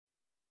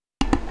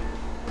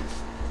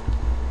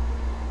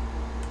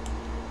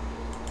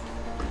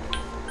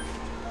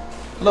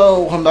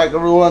Hello, welcome back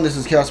everyone, this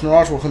is Chaos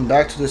Mirage. Welcome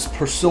back to this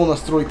Persona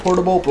 3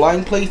 Portable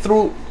blind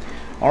playthrough.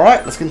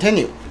 Alright, let's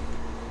continue.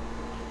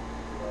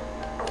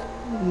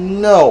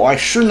 No, I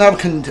shouldn't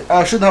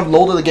have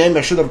loaded the game,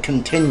 I should have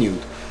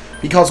continued.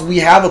 Because we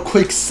have a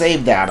quick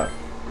save data.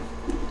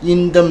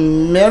 In the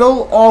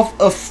middle of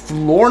a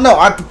floor?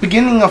 No, at the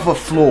beginning of a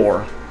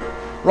floor.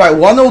 Right,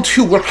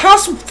 102. We're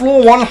past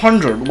floor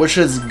 100, which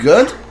is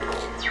good.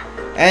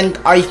 And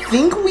I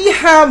think we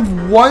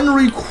have one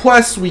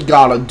request we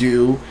gotta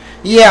do.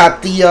 Yeah,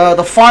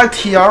 the 5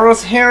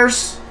 tiaras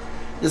hairs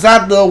is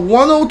at the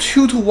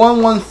 102 to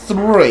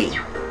 113.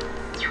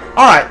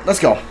 Alright, let's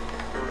go.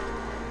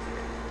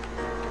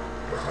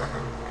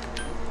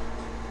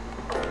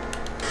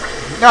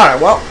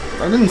 Alright, well,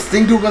 I didn't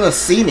think you were gonna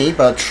see me,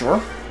 but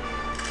sure.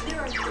 There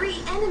are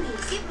 3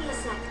 enemies. Give me a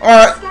sec.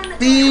 Alright,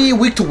 be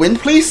weak to wind,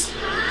 please.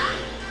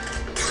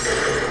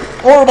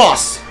 Or a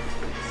boss.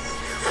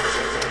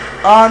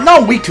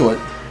 Not weak to it.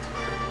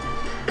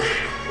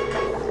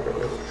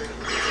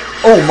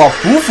 Oh,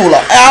 Mabufula.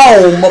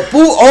 Ow, Mabu.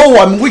 Oh,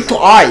 I'm weak to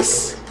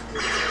ice.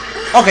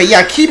 Okay,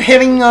 yeah, keep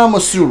hitting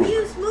Masuru.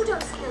 Use Muto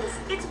skills.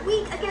 It's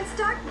weak against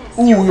darkness.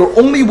 Ooh, you're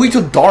only weak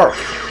to dark.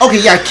 Okay,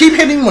 yeah, keep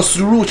hitting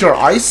Masuru with your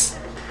ice.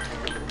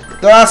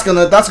 That's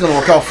gonna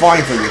work out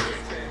fine for you.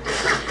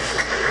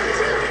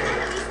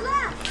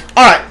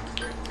 Alright.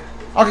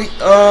 Okay,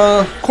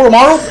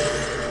 Koromaru.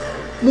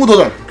 Muto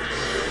them.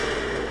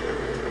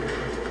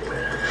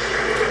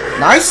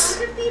 Nice.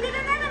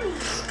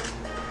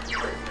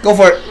 Go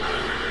for it.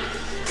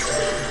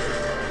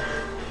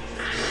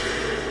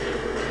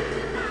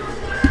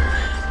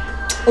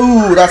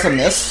 Ooh, that's a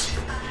miss.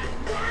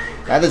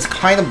 That is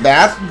kind of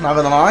bad, not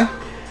gonna lie.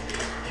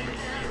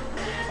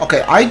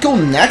 Okay, I go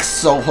next,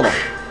 so hold on.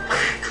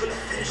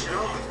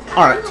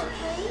 Alright.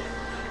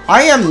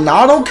 I am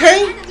not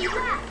okay.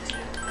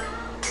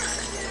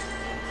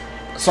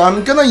 So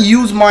I'm gonna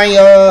use my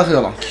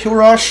hold on, Q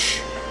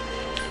Rush.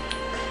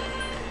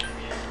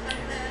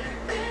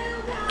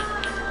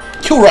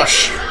 Q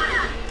Rush.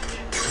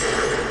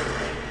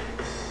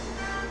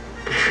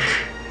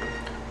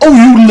 Oh,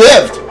 you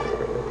lived.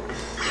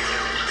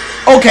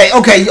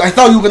 Okay, I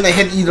thought you were gonna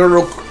hit either me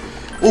or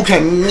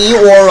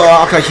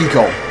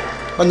Akahiko,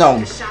 but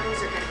no.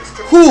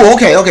 Ooh,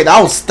 okay, that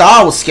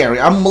was scary.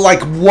 I'm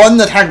like one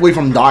attack away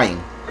from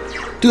dying.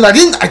 Dude, I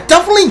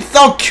definitely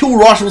thought Q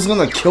Rush was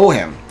gonna kill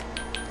him.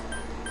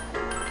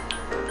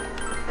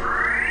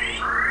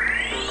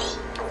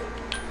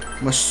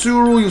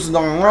 Masuru used the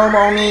arm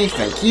on me,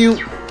 thank you.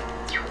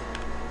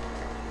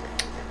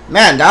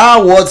 Man,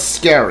 that was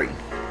scary.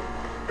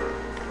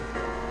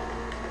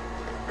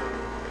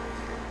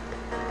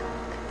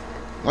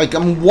 Like I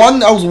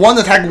was one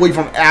attack away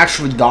from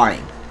actually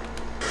dying.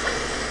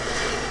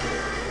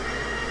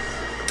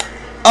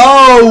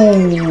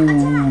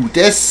 Oh,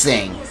 this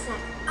thing.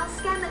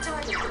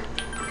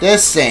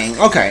 This thing.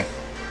 Okay.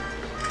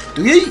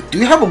 Do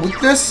you have a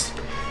weakness?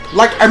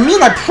 Like, I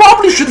mean, I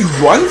probably should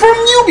run from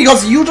you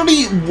because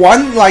usually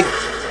one, like,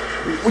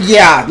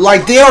 yeah,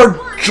 like they are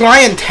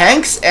giant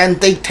tanks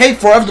and they take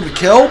forever to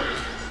kill.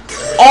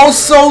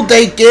 Also,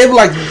 they give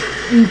like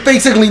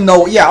basically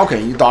no. Yeah,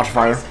 okay, you dodge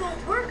fire.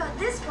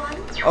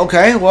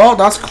 Okay, well,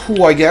 that's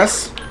cool, I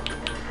guess.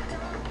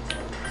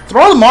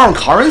 Throw the Maron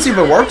current, see if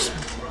it works.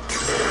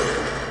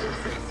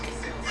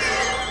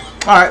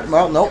 Alright,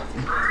 well, nope.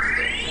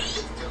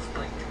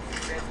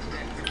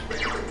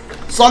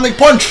 Sonic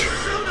Punch!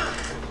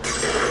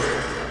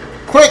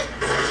 Crit!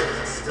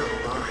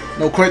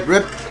 No crit,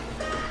 rip.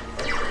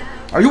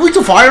 Are you weak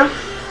to fire?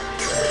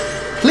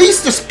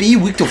 Please just be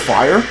weak to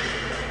fire.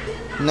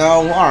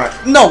 No,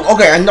 alright. No,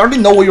 okay, I already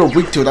know what you're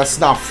weak to, that's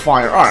not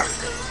fire. Alright.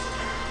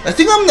 I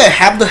think I'm gonna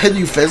have to hit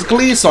you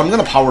physically, so I'm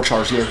gonna power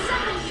charge here.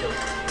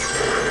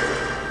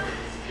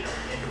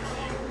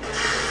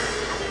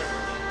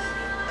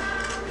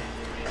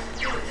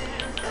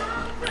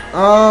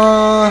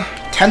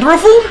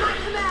 Tenderful?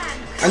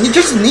 And you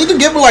just need to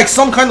give like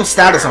some kind of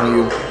status on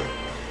you.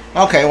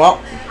 Okay,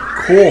 well,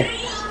 cool.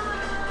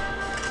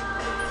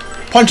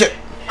 Punch it.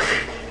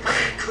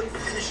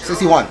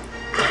 61.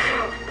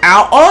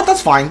 Ow! Oh,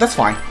 that's fine. That's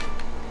fine.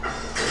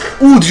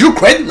 Ooh, did you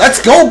crit? Let's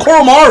go,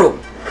 Koromaru.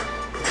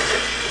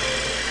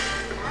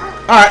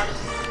 Alright.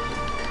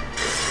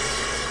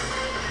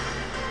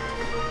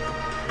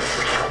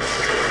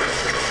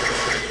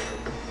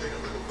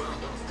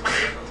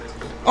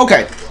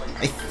 Okay.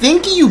 I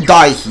think you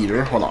die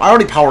here. Hold on. I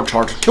already power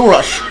charged. Kill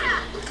Rush.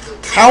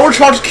 Power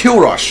charge, Kill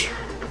Rush.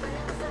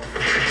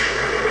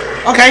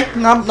 Okay.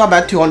 Not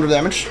bad. 200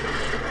 damage.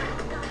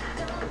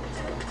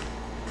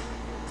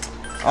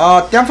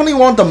 Definitely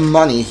want the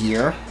money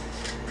here.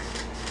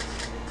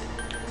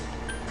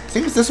 I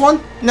think it's this one?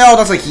 No,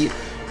 that's a heal.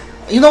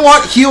 You know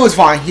what? Heal is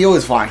fine. Heal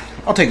is fine.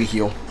 I'll take a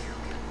heal.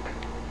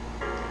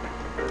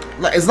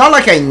 It's not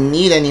like I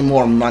need any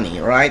more money,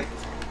 right?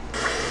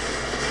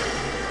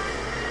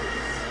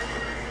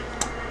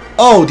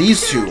 Oh,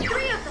 these two. Give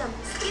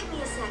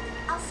me a sec.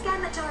 I'll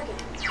scan the target.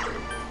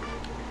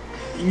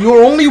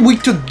 You're only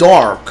weak to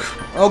dark.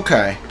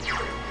 Okay.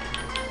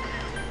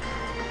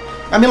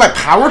 I mean, like,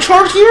 power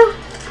charge here?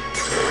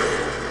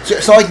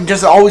 So I can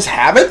just always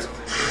have it?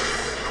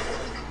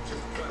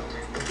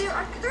 There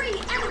are 3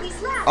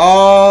 enemies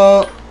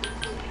left.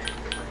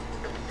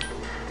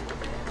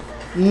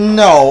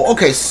 No.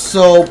 Okay,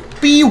 so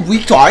be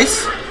weak to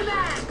ice.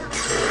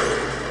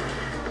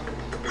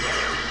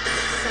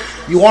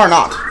 You are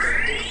not.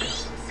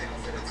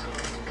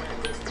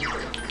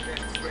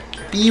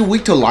 Be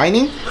weak to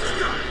lightning.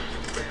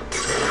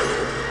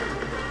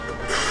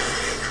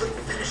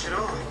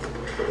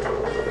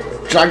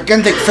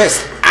 Gigantic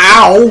fist.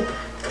 Ow!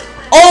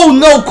 Oh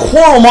no,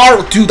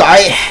 Koromaru! Dude,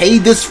 I hate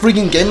this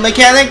freaking game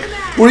mechanic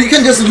where you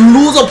can just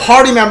lose a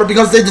party member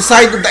because they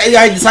decide, the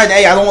AI decide,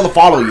 hey, I don't want to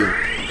follow you.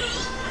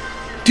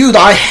 Dude,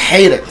 I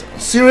hate it.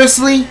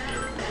 Seriously?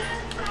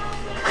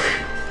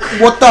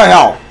 What the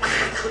hell?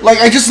 Like,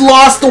 I just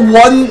lost the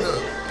one...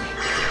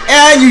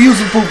 And you use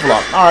the poop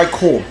block. Alright,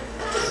 cool.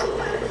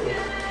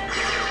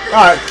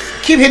 Alright,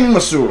 keep hitting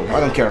Masuru. I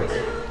don't care.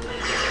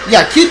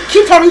 Yeah,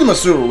 keep targeting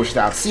Masuru with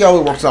that. See how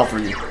it works out for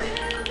you.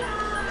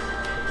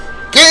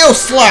 Gale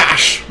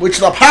Slash, which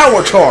is a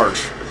power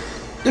charge.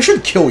 This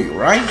should kill you,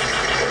 right?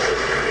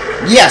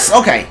 Yes,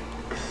 okay.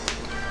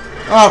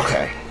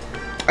 Okay.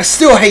 I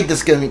still hate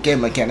this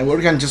game mechanic.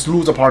 We're gonna just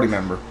lose a party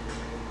member.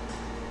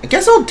 I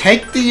guess I'll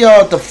take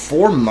the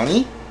 4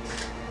 money.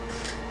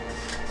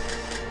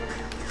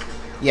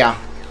 Yeah.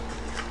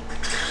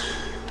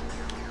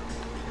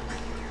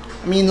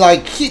 I mean,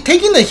 like,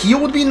 taking the heal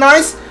would be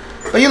nice,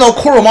 but you know,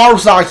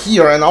 Koromaru's not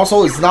here, and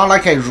also it's not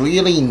like I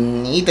really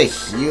need the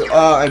heal.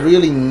 I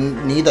really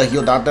need the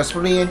heal that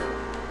desperately.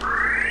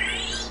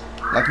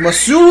 Like,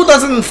 Masuru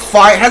hasn't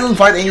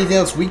fight anything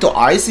that's weak to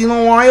ice in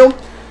a while,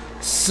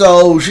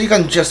 so she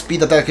can just be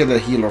the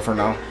dedicated healer for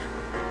now.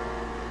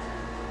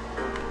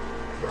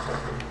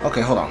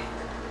 Okay, hold on.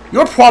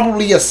 You're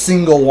probably a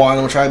single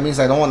one, which means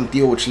I don't want to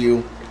deal with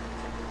you.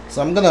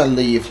 So I'm gonna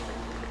leave.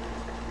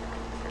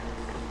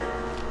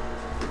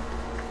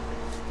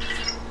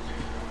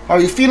 How are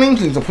you feeling?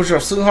 Please don't push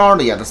yourself so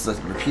hard. Yeah, that's the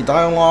repeat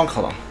dialogue.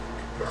 Hold on.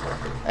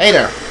 Hey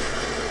there.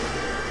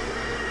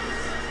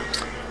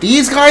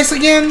 These guys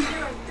again?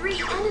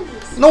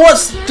 You know what?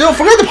 Still,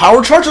 forget the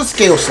power charge. Just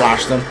scale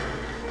slash them.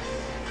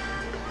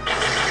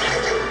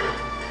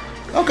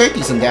 Okay,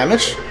 decent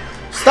damage.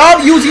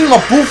 Stop using a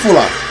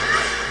Bufula.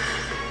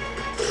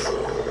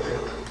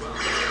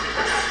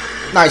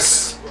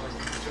 Nice.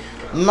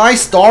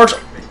 Nice dodge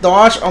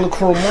on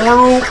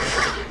Koromaru.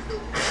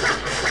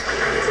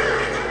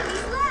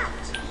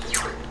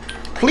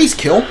 Please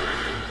kill.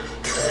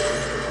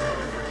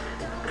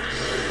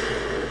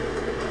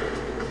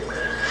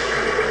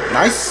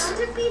 Nice.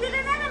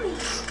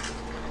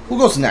 Who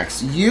goes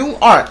next? You?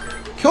 Alright.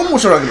 Kill him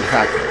with your regular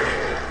attack.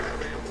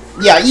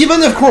 Yeah,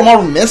 even if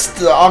Koromaru missed,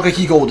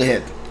 Akahiko would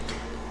hit.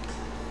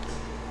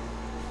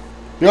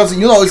 Because,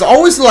 you know, it's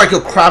always like a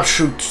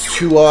crapshoot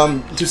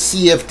to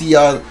see if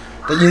the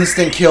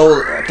instant kill,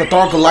 the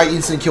dark light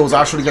instant kill is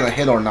actually gonna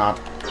hit or not.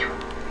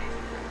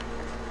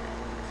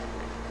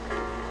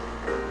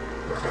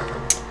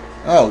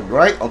 Oh,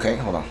 right? Okay,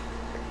 hold on.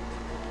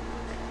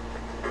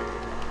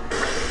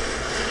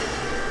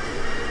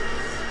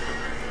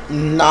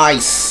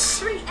 Nice.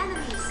 3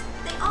 enemies.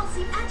 They all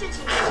seem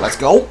agitated. Let's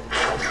go.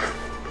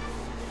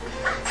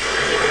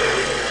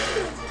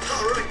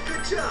 Alright,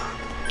 good job.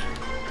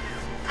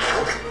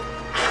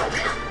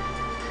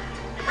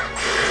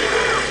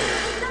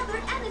 Another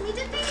enemy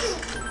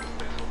defeated.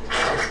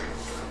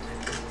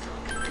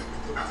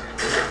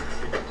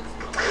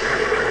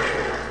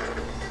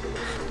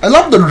 I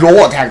love the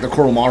roll attack that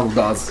Koromaru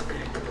does.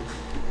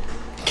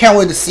 Can't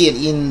wait to see it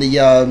in the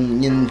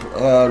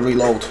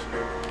reload.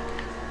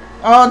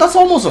 That's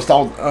almost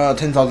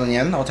 10,000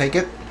 yen. I'll take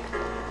it.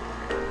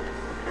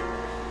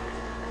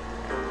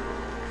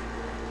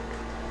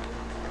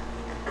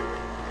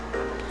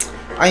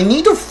 I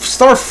need to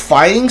start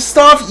fighting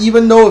stuff,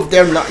 even though if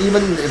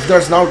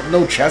there's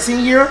no chest in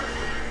here,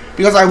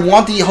 because I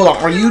want the. Hold on,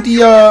 are you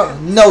the?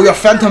 No, you're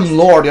Phantom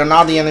Lord. You're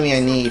not the enemy I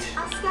need.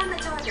 I'll scan the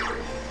target.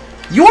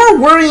 You are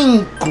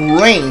wearing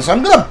green, so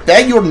I'm gonna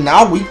bet you're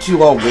now weak to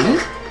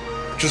wind.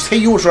 Just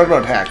hit you with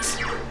regular attacks.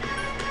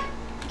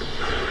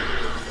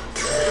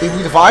 You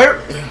weak to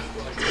fire?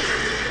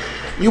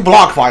 You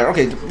block fire.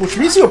 Okay, which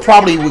means you're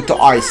probably weak to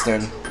ice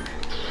then.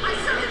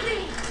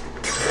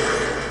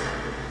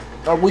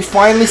 Are we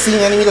finally seeing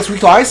an enemy that's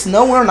weak to ice?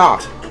 No, we're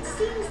not. It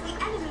seems the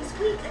enemy's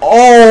weak.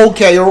 Oh,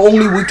 okay, you're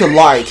only weak to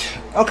light.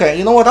 Okay,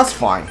 you know what? That's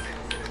fine.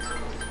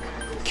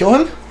 Kill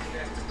him?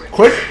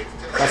 Crit?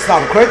 That's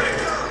not a crit.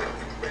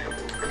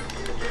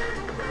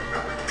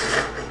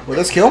 Will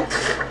this kill?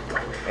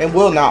 And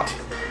will not. 2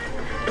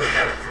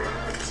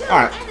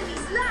 Alright.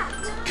 enemies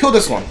left. Kill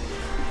this one.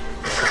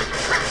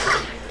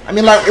 I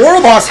mean, like,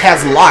 Ouroboros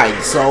has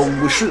light, so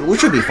we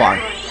should be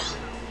fine.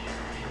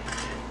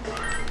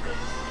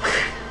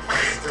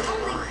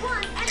 Only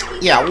 1 enemy.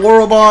 Yeah,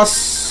 Ouroboros.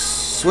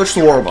 Switch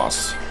to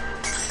Ouroboros.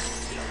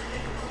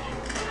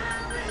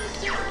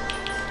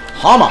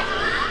 Hama.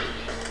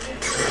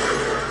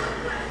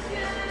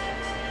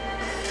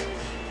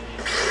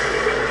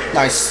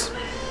 Nice.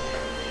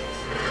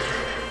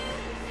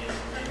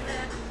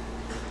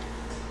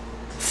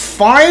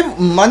 5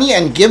 money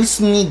and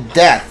gives me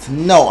death.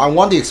 No, I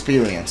want the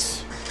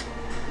experience.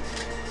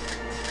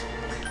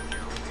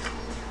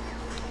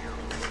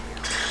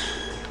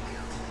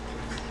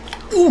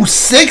 Ooh,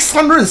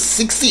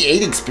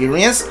 668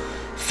 experience?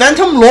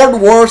 Phantom Lord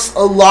worth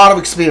a lot of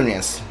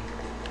experience.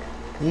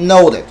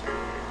 Noted.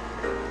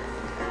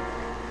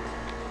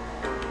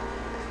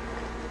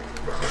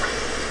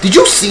 Did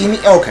you see me?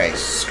 Okay,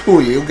 screw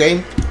you,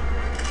 game.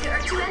 There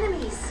are 2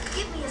 enemies.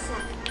 Give me a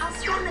sec. I'll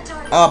scan the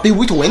target. Be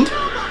weak to wind?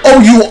 Oh,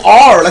 you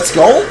are! Let's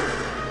go! That's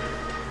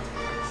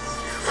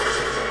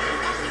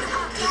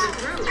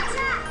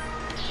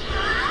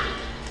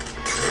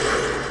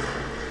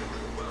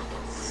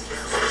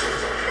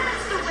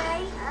the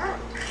way.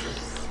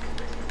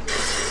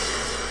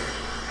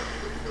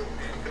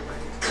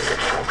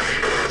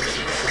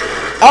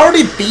 I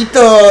already beat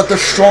the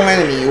strong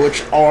enemy,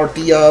 which are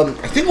the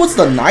I think what's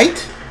the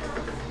knight?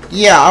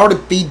 Yeah, I already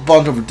beat a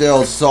bunch of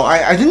deals, so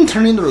I didn't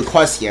turn in the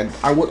request yet.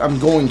 I'm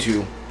going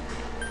to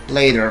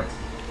later.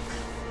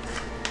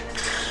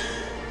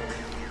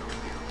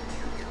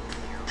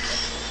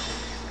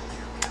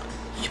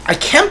 I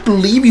can't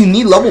believe you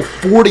need level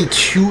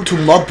 42 to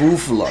mob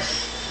Buffalo.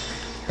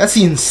 That's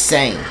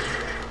insane.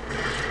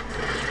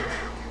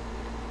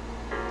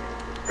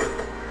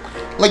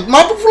 Like,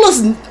 mob Buffalo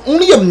is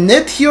only a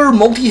mid-tier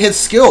multi-hit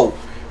skill.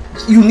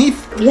 You need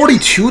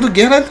 42 to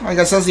get it? I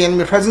can sense the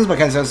enemy presence, but I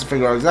can't sense to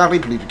figure out exactly.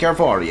 Please be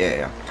careful. Or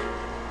yeah.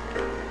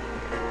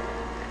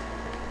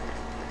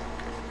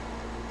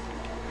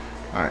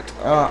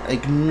 Alright,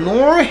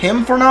 ignore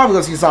him for now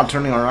because he's not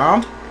turning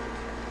around.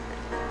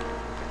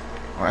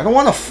 I don't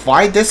want to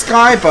fight this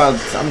guy, but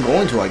I'm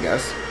going to, I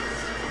guess.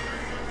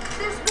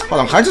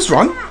 Hold on, can I just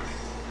run?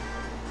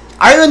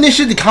 I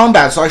initiated the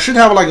combat, so I should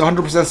have like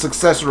 100%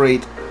 success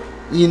rate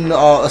in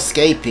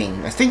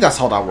escaping. I think that's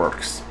how that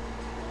works.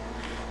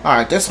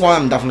 Alright, this one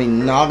I'm definitely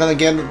not gonna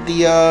get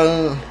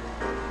the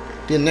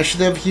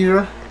initiative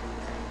here.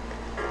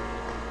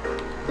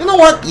 You know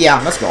what? Yeah,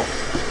 let's go.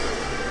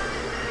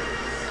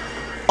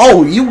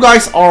 Oh, you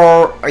guys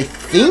are... I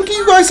think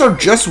you guys are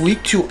just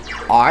weak to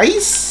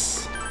ice?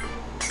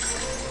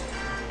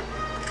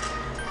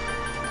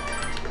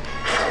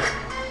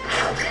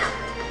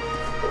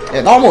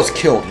 It almost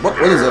killed. What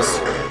is this?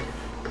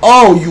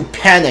 Oh, you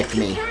panicked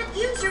me. You can't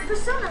use your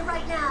persona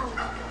right now.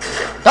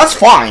 That's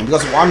fine,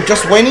 because I'm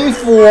just waiting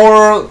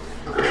for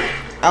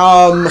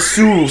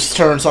Masuru's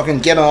turn so I can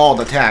get an alt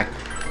attack.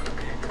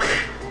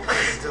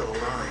 Still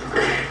alive.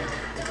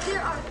 There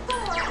are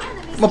 4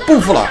 enemies.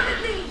 Mapufala.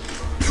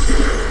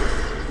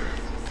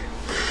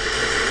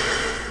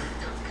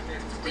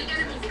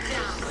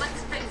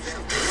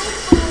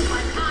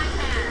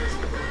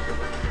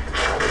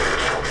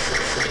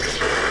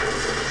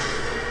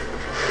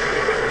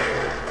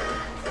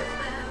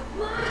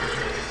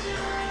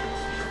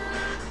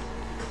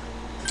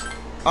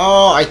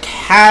 I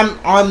can.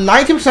 I'm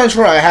 90%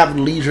 sure I have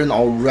Legion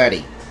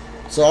already,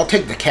 so I'll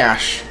take the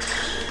cash.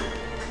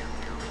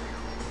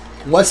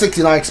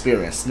 169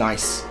 experience,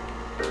 nice.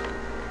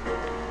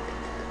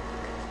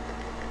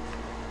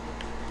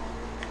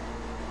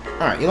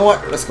 Alright, you know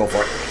what? Let's go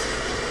for it.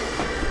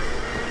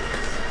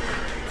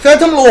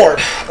 Phantom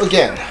Lord,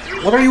 again.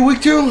 What are you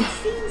weak to?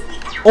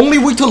 Only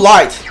weak to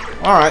light.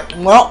 Alright,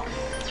 well.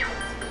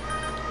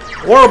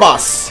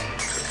 Warboss.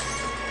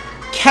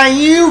 Can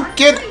you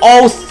get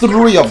all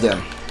 3 of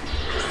them?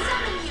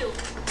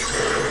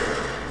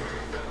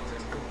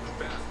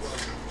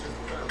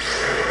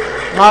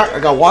 Alright, I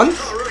got 1.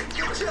 Alright,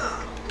 good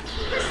job.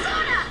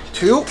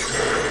 2.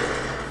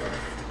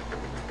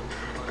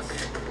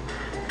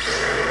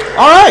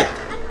 Alright!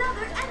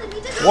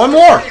 1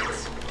 more!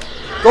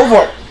 Go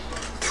for it!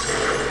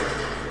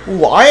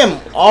 Ooh, I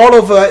am out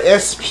of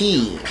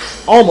SP.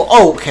 Almost.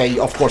 Oh, okay,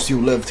 of course you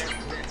lived.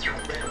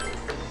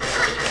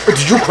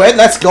 Did you quit?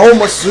 Let's go,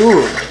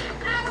 Masuru.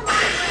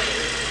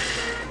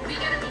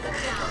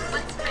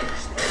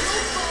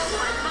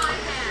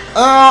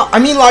 I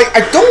mean, like,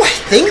 I don't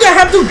think I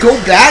have to go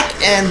back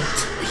and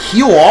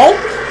heal all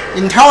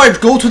until I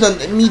go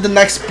to meet the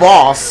next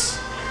boss.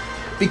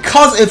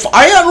 Because if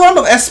I run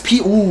out of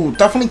SP, ooh,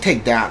 definitely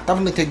take that.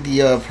 Definitely take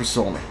the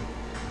persona.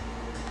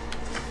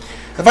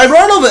 If I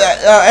run out of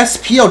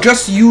SP, I'll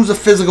just use a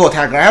physical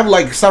attacker. I have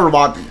like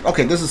Sarvati.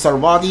 Okay, this is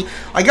Sarvati.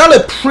 I got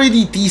a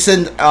pretty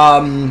decent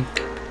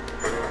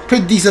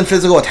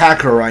physical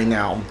attacker right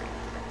now.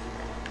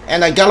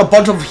 And I got a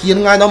bunch of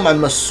healing items, and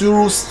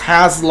Masuru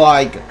has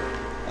like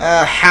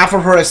half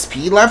of her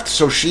SP left,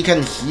 so she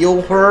can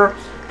heal her.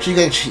 She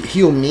can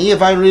heal me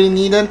if I really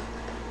need it.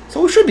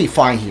 So we should be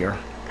fine here.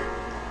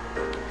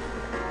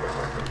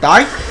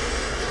 Die?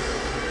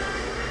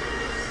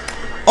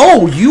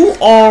 Oh, you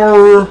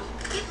are...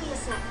 Give me a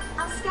sec.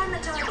 I'll scan the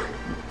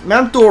target.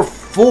 Mentor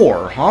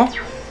 4, huh?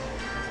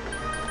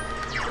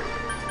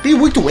 Be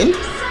weak to wind?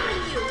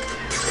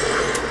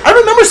 I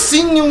remember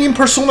seeing you in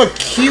Persona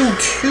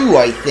Q2,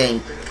 I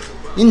think.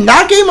 In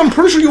that game, I'm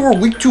pretty sure you were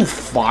weak to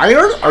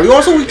fire. Are you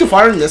also weak to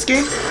fire in this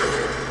game?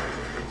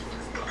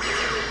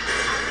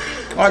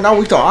 Alright, now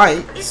weak to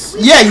ice.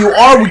 Yeah, you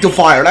are weak to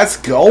fire. Let's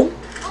go.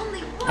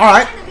 Only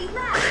Alright.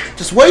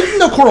 Just wait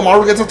until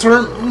Koromaru gets a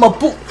turn.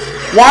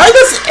 Why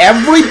does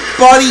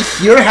everybody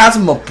here has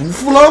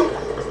Mabufula?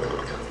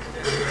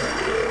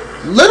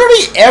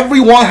 Literally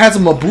everyone has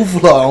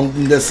Mabufula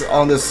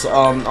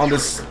on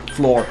this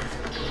floor.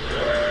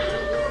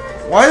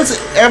 Why does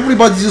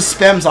everybody just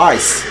spams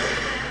ice?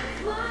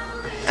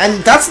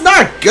 And that's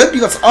not good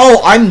because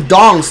I'm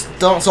down,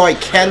 so I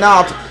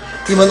cannot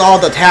even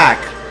out attack.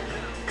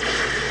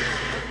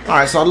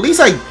 Alright, so at least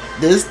I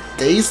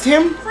dazed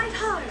him.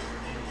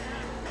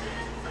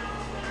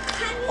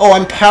 Oh,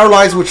 I'm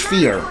paralyzed with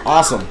fear.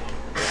 Awesome.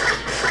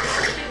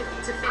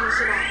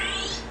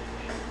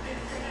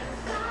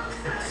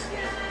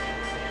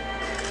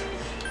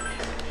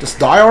 Just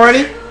die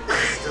already?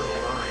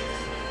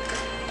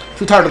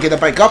 Too tired to get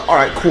back up?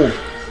 Alright, cool.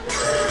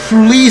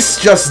 Please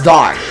just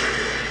die.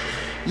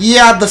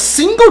 Yeah, the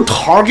single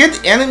target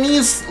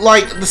enemies,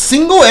 like, the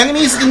single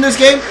enemies in this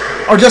game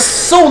are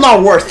just so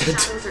not worth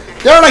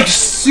it. They're like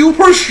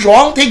super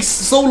strong, takes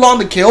so long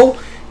to kill,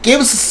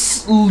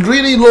 gives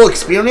really low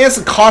experience,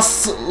 it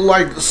costs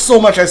like so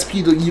much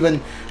SP to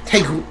even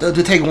take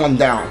one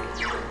down.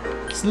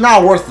 It's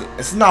not worth it.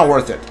 It's not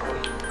worth it.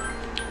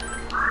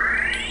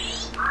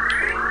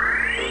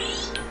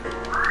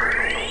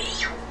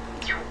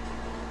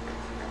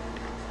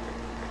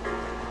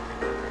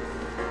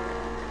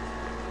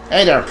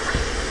 Hey there.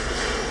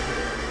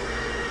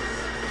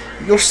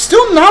 You're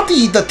still not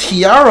the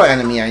Tiara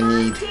enemy I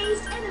need.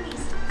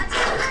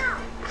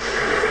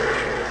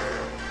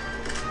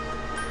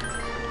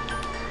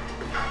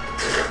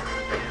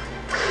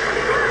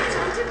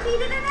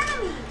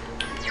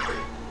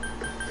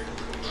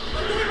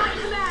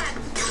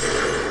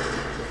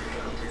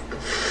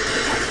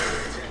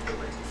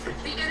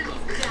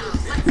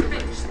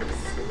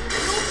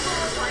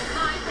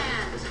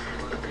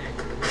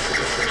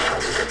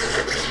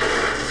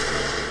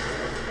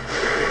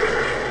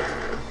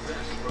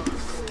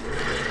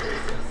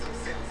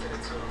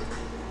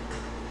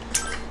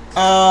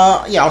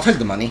 Yeah, I'll take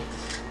the money.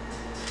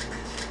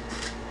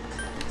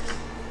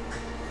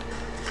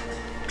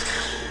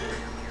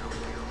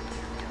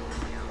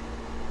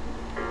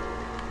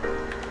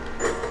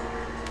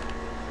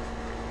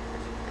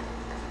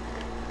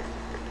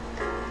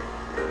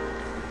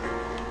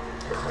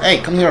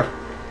 Hey, come here.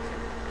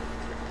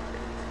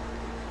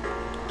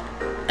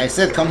 I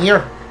said come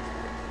here.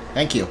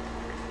 Thank you.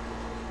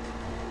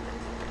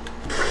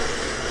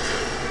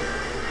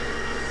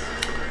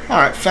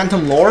 Alright,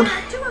 Phantom Lord.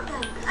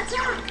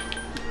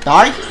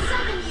 Die?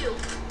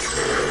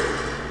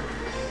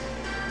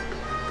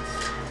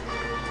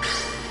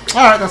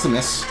 Alright, that's a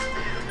miss.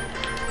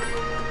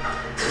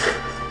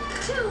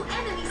 Two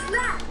enemies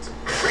left.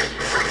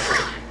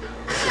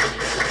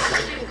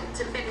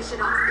 To finish it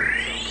off.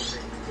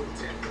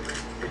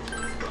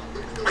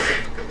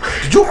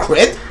 Did you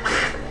crit?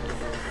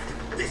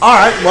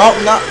 Alright, well,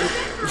 not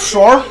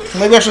sure.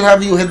 Maybe I should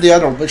have you hit the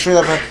other one. Make sure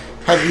that I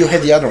have you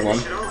hit the other one.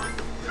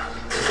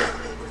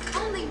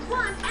 Only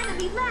one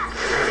enemy left.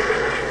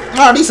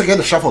 Ah, at least I get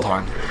the shuffle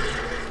time.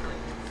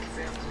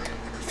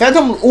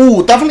 Phantom,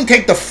 ooh, definitely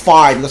take the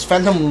 5 because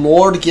Phantom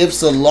Lord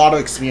gives a lot of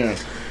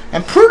experience.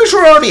 I'm pretty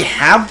sure I already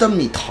have the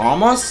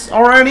Mitamas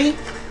already.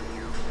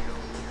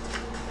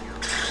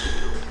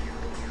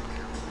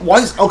 Why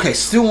is, okay,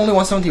 still only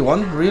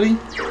 171, really?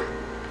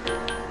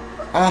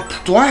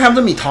 Do I have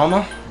the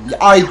Mitama? Yeah,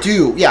 I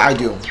do. Yeah, I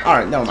do.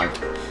 Alright, never mind.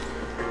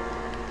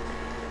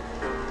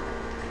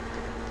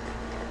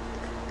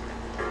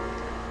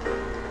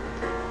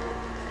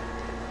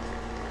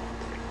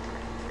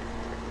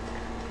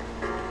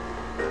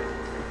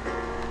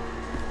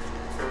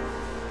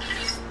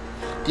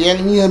 The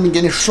enemy has been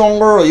getting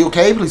stronger. Are you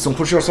okay? Please don't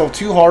push yourself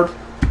too hard.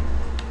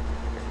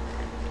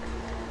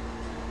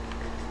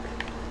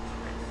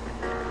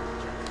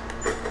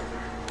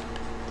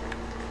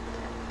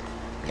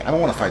 Yeah, I don't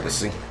want to fight this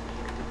thing.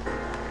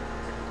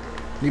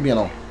 Leave me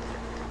alone.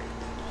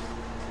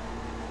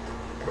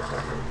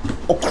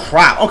 Oh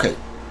crap! Okay,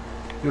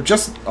 you're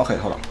just okay.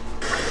 Hold on.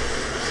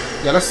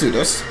 Yeah, let's do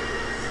this.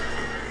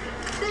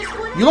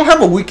 You don't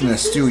have a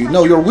weakness, do you?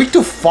 No, you're weak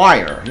to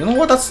fire. You know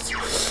what? That's.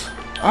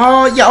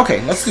 Yeah,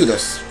 okay, let's do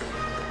this.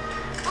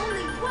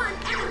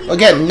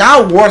 Again,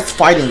 not worth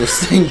fighting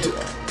this thing.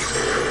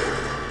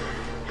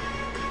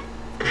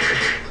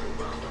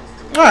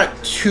 Alright,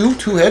 two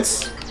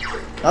hits.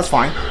 That's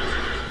fine.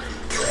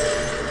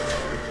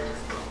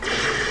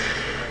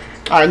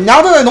 Alright,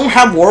 now that I don't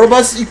have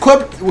Warobus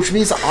equipped, which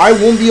means I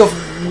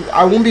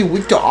won't be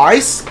weak to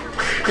ice,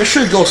 it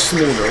should go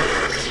smoother.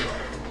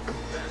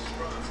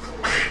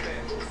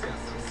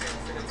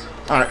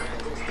 Alright.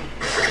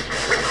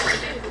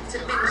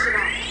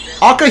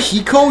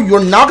 Akahiko,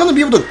 you're not gonna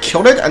be able to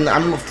kill it, and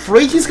I'm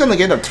afraid he's gonna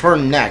get a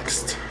turn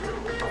next.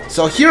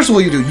 So here's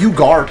what you do: you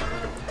guard.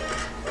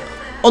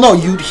 Oh no,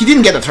 he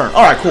didn't get a turn.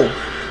 All right, cool.